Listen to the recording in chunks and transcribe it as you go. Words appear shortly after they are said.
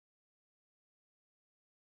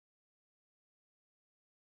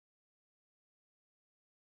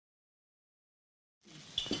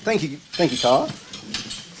Thank you, Carl.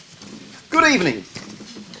 Good evening.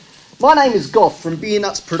 My name is Gough from Beer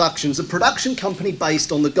Nuts Productions, a production company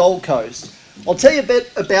based on the Gold Coast. I'll tell you a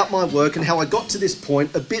bit about my work and how I got to this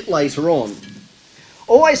point a bit later on. I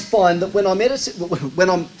always find that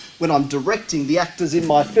when I'm directing the actors in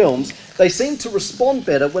my films, they seem to respond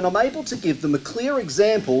better when I'm able to give them a clear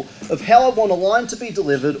example of how I want a line to be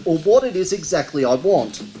delivered or what it is exactly I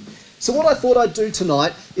want. So what I thought I'd do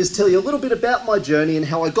tonight is tell you a little bit about my journey and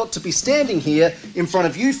how I got to be standing here in front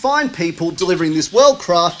of you fine people delivering this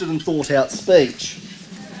well-crafted and thought-out speech.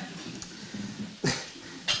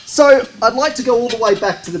 So I'd like to go all the way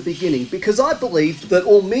back to the beginning because I believe that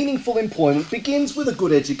all meaningful employment begins with a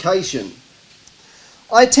good education.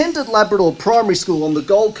 I attended Labrador Primary School on the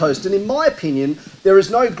Gold Coast, and in my opinion, there is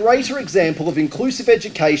no greater example of inclusive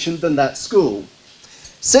education than that school.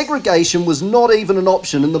 Segregation was not even an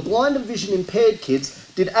option, and the blind and vision impaired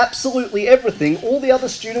kids did absolutely everything all the other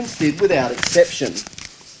students did without exception.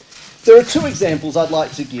 There are two examples I'd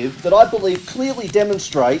like to give that I believe clearly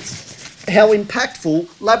demonstrates how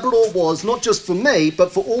impactful Labrador was, not just for me,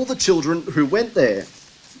 but for all the children who went there.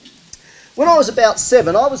 When I was about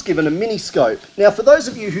 7, I was given a miniscope. Now, for those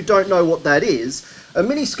of you who don't know what that is, a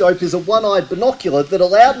miniscope is a one-eyed binocular that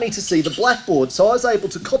allowed me to see the blackboard, so I was able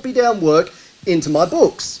to copy down work into my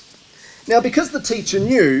books. Now, because the teacher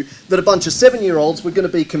knew that a bunch of 7-year-olds were going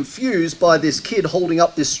to be confused by this kid holding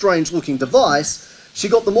up this strange-looking device, she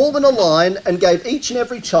got them all in a line and gave each and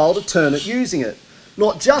every child a turn at using it.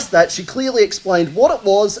 Not just that, she clearly explained what it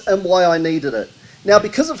was and why I needed it. Now,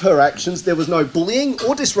 because of her actions, there was no bullying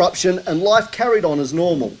or disruption and life carried on as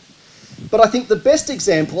normal. But I think the best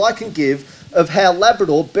example I can give of how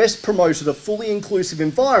Labrador best promoted a fully inclusive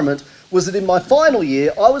environment was that in my final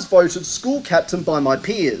year, I was voted school captain by my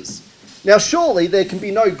peers. Now, surely there can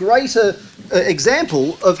be no greater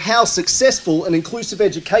example of how successful an inclusive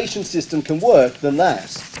education system can work than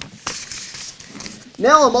that.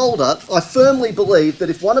 Now I'm older, I firmly believe that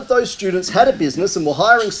if one of those students had a business and were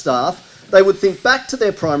hiring staff, they would think back to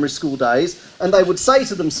their primary school days and they would say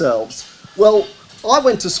to themselves, well, I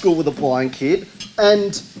went to school with a blind kid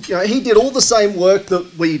and he did all the same work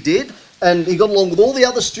that we did and he got along with all the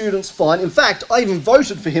other students fine. In fact, I even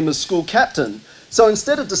voted for him as school captain. So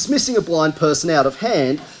instead of dismissing a blind person out of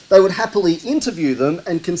hand, they would happily interview them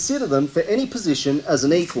and consider them for any position as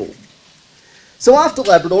an equal. So after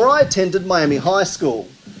Labrador, I attended Miami High School.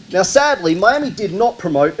 Now sadly, Miami did not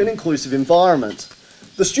promote an inclusive environment.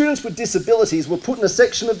 The students with disabilities were put in a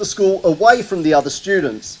section of the school away from the other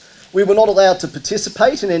students. We were not allowed to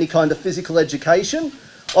participate in any kind of physical education.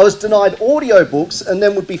 I was denied audiobooks and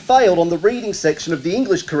then would be failed on the reading section of the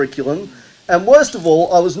English curriculum. And worst of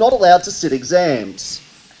all, I was not allowed to sit exams.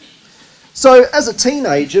 So as a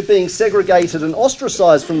teenager, being segregated and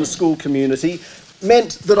ostracised from the school community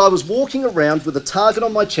meant that I was walking around with a target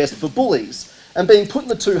on my chest for bullies, and being put in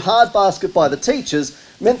the too hard basket by the teachers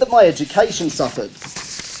meant that my education suffered.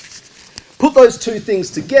 Put those two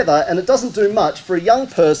things together and it doesn't do much for a young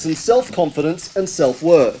person's self-confidence and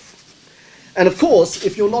self-worth. And of course,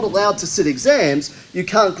 if you're not allowed to sit exams, you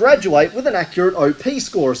can't graduate with an accurate OP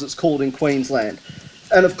score, as it's called in Queensland.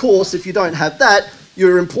 And of course, if you don't have that,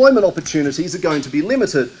 your employment opportunities are going to be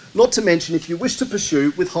limited, not to mention if you wish to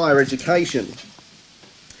pursue with higher education.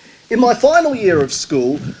 In my final year of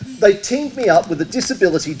school, they teamed me up with a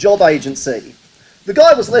disability job agency. The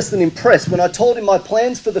guy was less than impressed when I told him my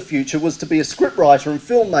plans for the future was to be a scriptwriter and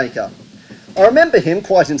filmmaker. I remember him,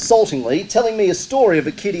 quite insultingly, telling me a story of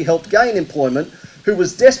a kid he helped gain employment who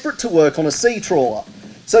was desperate to work on a sea trawler.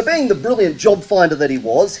 So being the brilliant job finder that he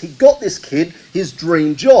was, he got this kid his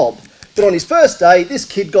dream job. But on his first day, this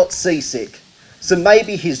kid got seasick. So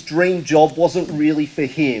maybe his dream job wasn't really for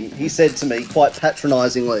him, he said to me quite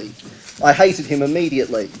patronisingly. I hated him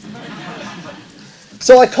immediately.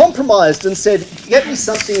 So I compromised and said, get me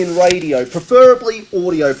something in radio, preferably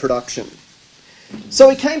audio production. So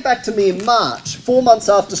he came back to me in March, 4 months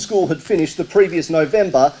after school had finished the previous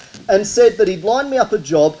November, and said that he'd lined me up a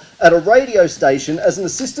job at a radio station as an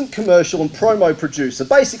assistant commercial and promo producer,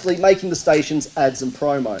 basically making the station's ads and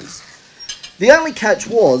promos. The only catch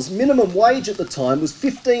was minimum wage at the time was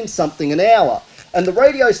 15 something an hour, and the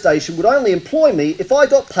radio station would only employ me if I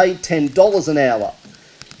got paid $10 an hour.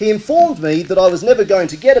 He informed me that I was never going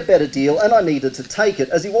to get a better deal and I needed to take it,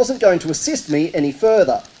 as he wasn't going to assist me any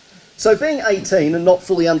further. So being 18 and not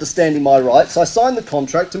fully understanding my rights, I signed the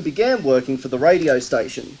contract and began working for the radio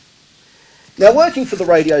station. Now, working for the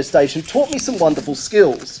radio station taught me some wonderful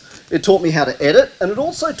skills. It taught me how to edit, and it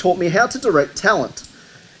also taught me how to direct talent.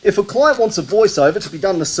 If a client wants a voiceover to be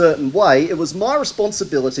done in a certain way, it was my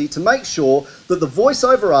responsibility to make sure that the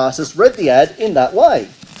voiceover artist read the ad in that way.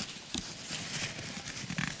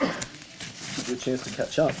 Give you a chance to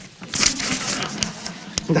catch up.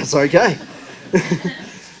 That's okay.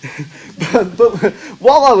 but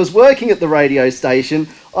while I was working at the radio station,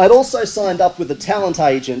 I'd also signed up with a talent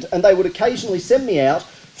agent, and they would occasionally send me out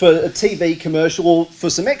for a TV commercial or for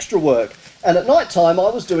some extra work. And at night time, I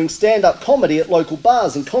was doing stand-up comedy at local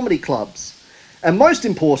bars and comedy clubs. And most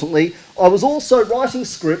importantly, I was also writing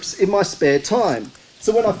scripts in my spare time.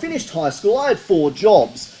 So when I finished high school, I had 4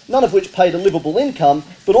 jobs, none of which paid a livable income,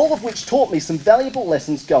 but all of which taught me some valuable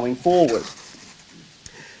lessons going forward.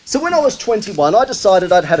 So when I was 21, I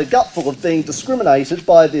decided I'd had a gutful of being discriminated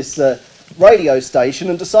by this radio station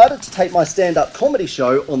and decided to take my stand-up comedy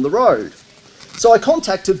show on the road. So I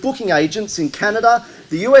contacted booking agents in Canada,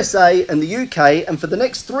 the USA and the UK, and for the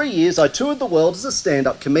next 3 years I toured the world as a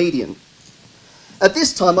stand-up comedian. At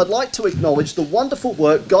this time, I'd like to acknowledge the wonderful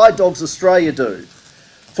work Guide Dogs Australia do.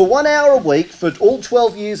 For 1 hour a week, for all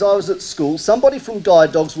 12 years I was at school, somebody from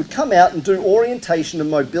Guide Dogs would come out and do orientation and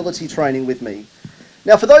mobility training with me.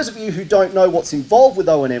 Now, for those of you who don't know what's involved with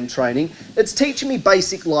O&M training, it's teaching me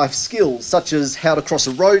basic life skills, such as how to cross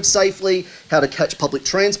a road safely, how to catch public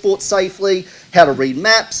transport safely, how to read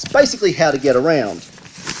maps, basically how to get around.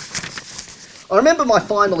 I remember my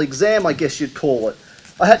final exam, I guess you'd call it.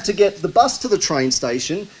 I had to get the bus to the train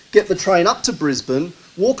station, get the train up to Brisbane,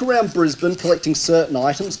 walk around Brisbane collecting certain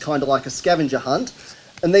items, kind of like a scavenger hunt,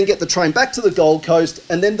 and then get the train back to the Gold Coast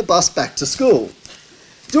and then the bus back to school.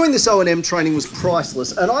 Doing this O&M training was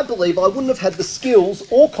priceless, and I believe I wouldn't have had the skills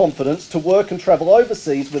or confidence to work and travel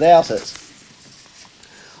overseas without it.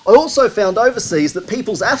 I also found overseas that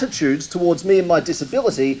people's attitudes towards me and my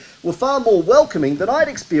disability were far more welcoming than I'd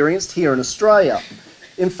experienced here in Australia.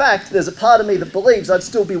 In fact, there's a part of me that believes I'd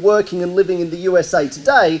still be working and living in the USA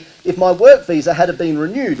today if my work visa had been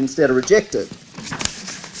renewed instead of rejected.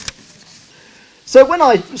 So when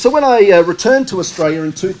I returned to Australia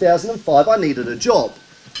in 2005, I needed a job.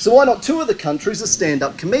 So why not tour the country as a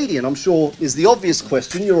stand-up comedian, I'm sure is the obvious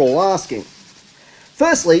question you're all asking.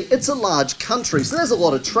 Firstly, it's a large country, so there's a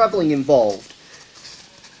lot of travelling involved.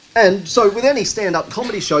 And so with any stand-up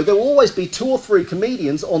comedy show, there will always be 2 or 3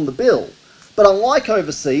 comedians on the bill. But unlike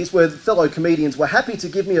overseas, where fellow comedians were happy to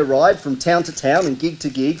give me a ride from town to town and gig to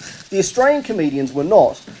gig, the Australian comedians were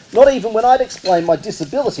not. Not even when I'd explain my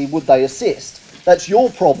disability would they assist. That's your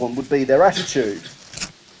problem, would be their attitude.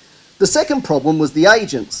 The second problem was the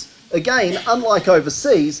agents. Again, unlike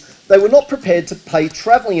overseas, they were not prepared to pay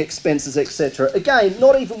travelling expenses, etc. Again,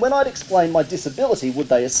 not even when I'd explain my disability would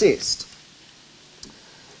they assist.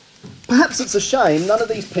 Perhaps it's a shame none of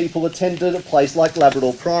these people attended a place like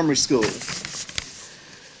Labrador Primary School.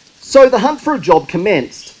 So the hunt for a job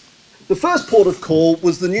commenced. The first port of call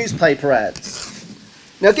was the newspaper ads.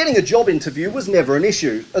 Now, getting a job interview was never an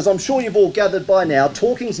issue. As I'm sure you've all gathered by now,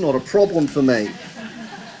 talking's not a problem for me.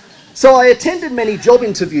 So I attended many job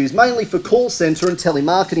interviews, mainly for call centre and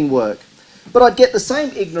telemarketing work. But I'd get the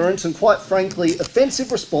same ignorant and, quite frankly, offensive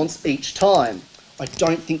response each time. "I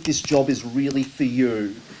don't think this job is really for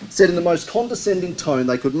you," said in the most condescending tone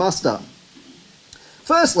they could muster.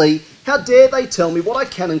 Firstly, how dare they tell me what I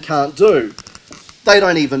can and can't do? They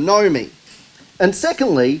don't even know me. And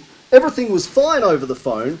secondly, everything was fine over the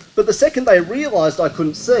phone, but the second they realised I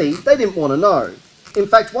couldn't see, they didn't want to know. In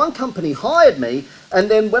fact, one company hired me, and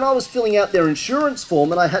then when I was filling out their insurance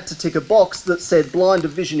form and I had to tick a box that said blind or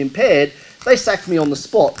vision impaired, they sacked me on the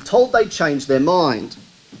spot, told they'd changed their mind.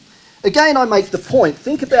 Again, I make the point,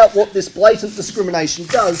 think about what this blatant discrimination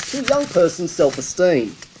does to a young person's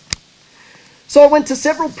self-esteem. So I went to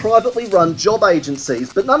several privately run job agencies,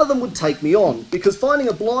 but none of them would take me on, because finding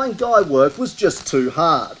a blind guy work was just too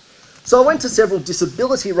hard. So I went to several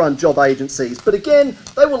disability-run job agencies, but again,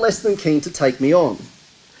 they were less than keen to take me on.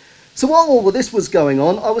 So while all of this was going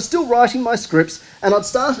on, I was still writing my scripts, and I'd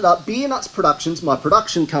started up Beer Nuts Productions, my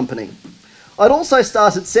production company. I'd also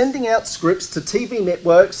started sending out scripts to TV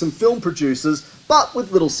networks and film producers, but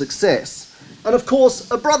with little success. And of course,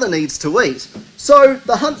 a brother needs to eat, so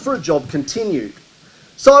the hunt for a job continued.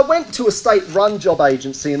 So I went to a state-run job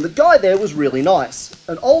agency, and the guy there was really nice,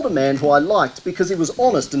 an older man who I liked because he was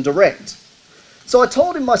honest and direct. So I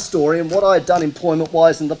told him my story and what I had done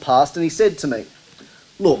employment-wise in the past, and he said to me,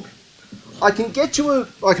 "Look, I can put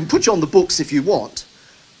you on the books if you want,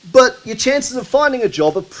 but your chances of finding a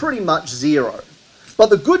job are pretty much zero.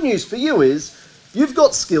 But the good news for you is, you've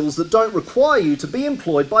got skills that don't require you to be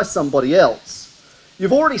employed by somebody else.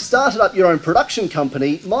 You've already started up your own production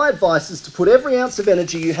company. My advice is to put every ounce of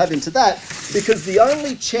energy you have into that, because the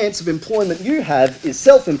only chance of employment you have is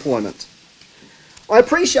self-employment. I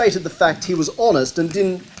appreciated the fact he was honest and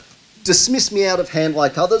didn't dismiss me out of hand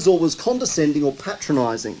like others or was condescending or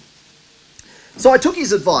patronising. So I took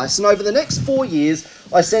his advice, and over the next 4 years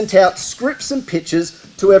I sent out scripts and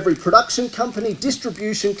pitches to every production company,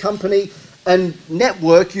 distribution company and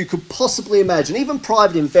network you could possibly imagine, even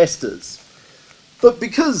private investors. But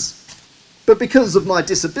because of my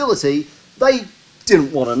disability, they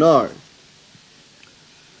didn't want to know.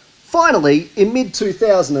 Finally, in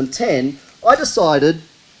mid-2010, I decided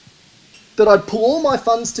that I'd pull all my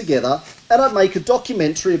funds together and I'd make a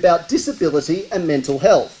documentary about disability and mental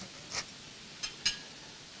health.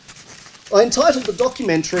 I entitled the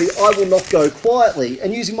documentary I Will Not Go Quietly,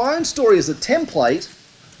 and using my own story as a template,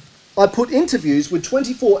 I put interviews with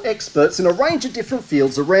 24 experts in a range of different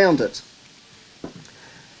fields around it.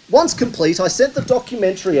 Once complete, I sent the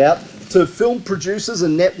documentary out to film producers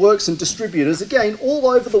and networks and distributors, again, all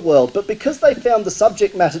over the world, but because they found the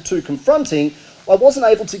subject matter too confronting, I wasn't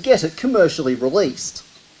able to get it commercially released.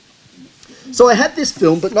 So I had this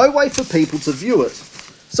film, but no way for people to view it.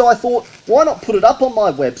 So I thought, why not put it up on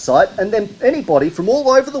my website, and then anybody from all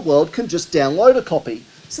over the world can just download a copy.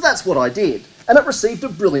 So that's what I did, and it received a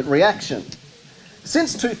brilliant reaction.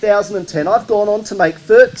 Since 2010, I've gone on to make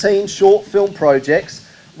 13 short film projects,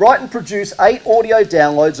 write and produce 8 audio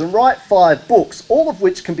downloads, and write 5 books, all of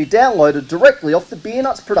which can be downloaded directly off the Beer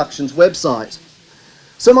Nuts Productions website.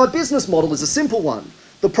 So my business model is a simple one.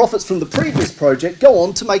 The profits from the previous project go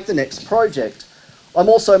on to make the next project. I'm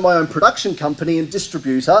also my own production company and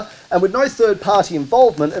distributor, and with no third-party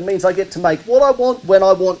involvement, it means I get to make what I want, when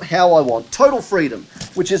I want, how I want. Total freedom,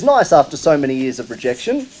 which is nice after so many years of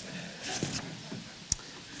rejection.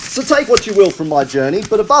 So take what you will from my journey,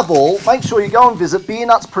 but above all, make sure you go and visit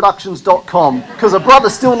beernutsproductions.com, because a brother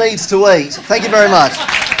still needs to eat. Thank you very much.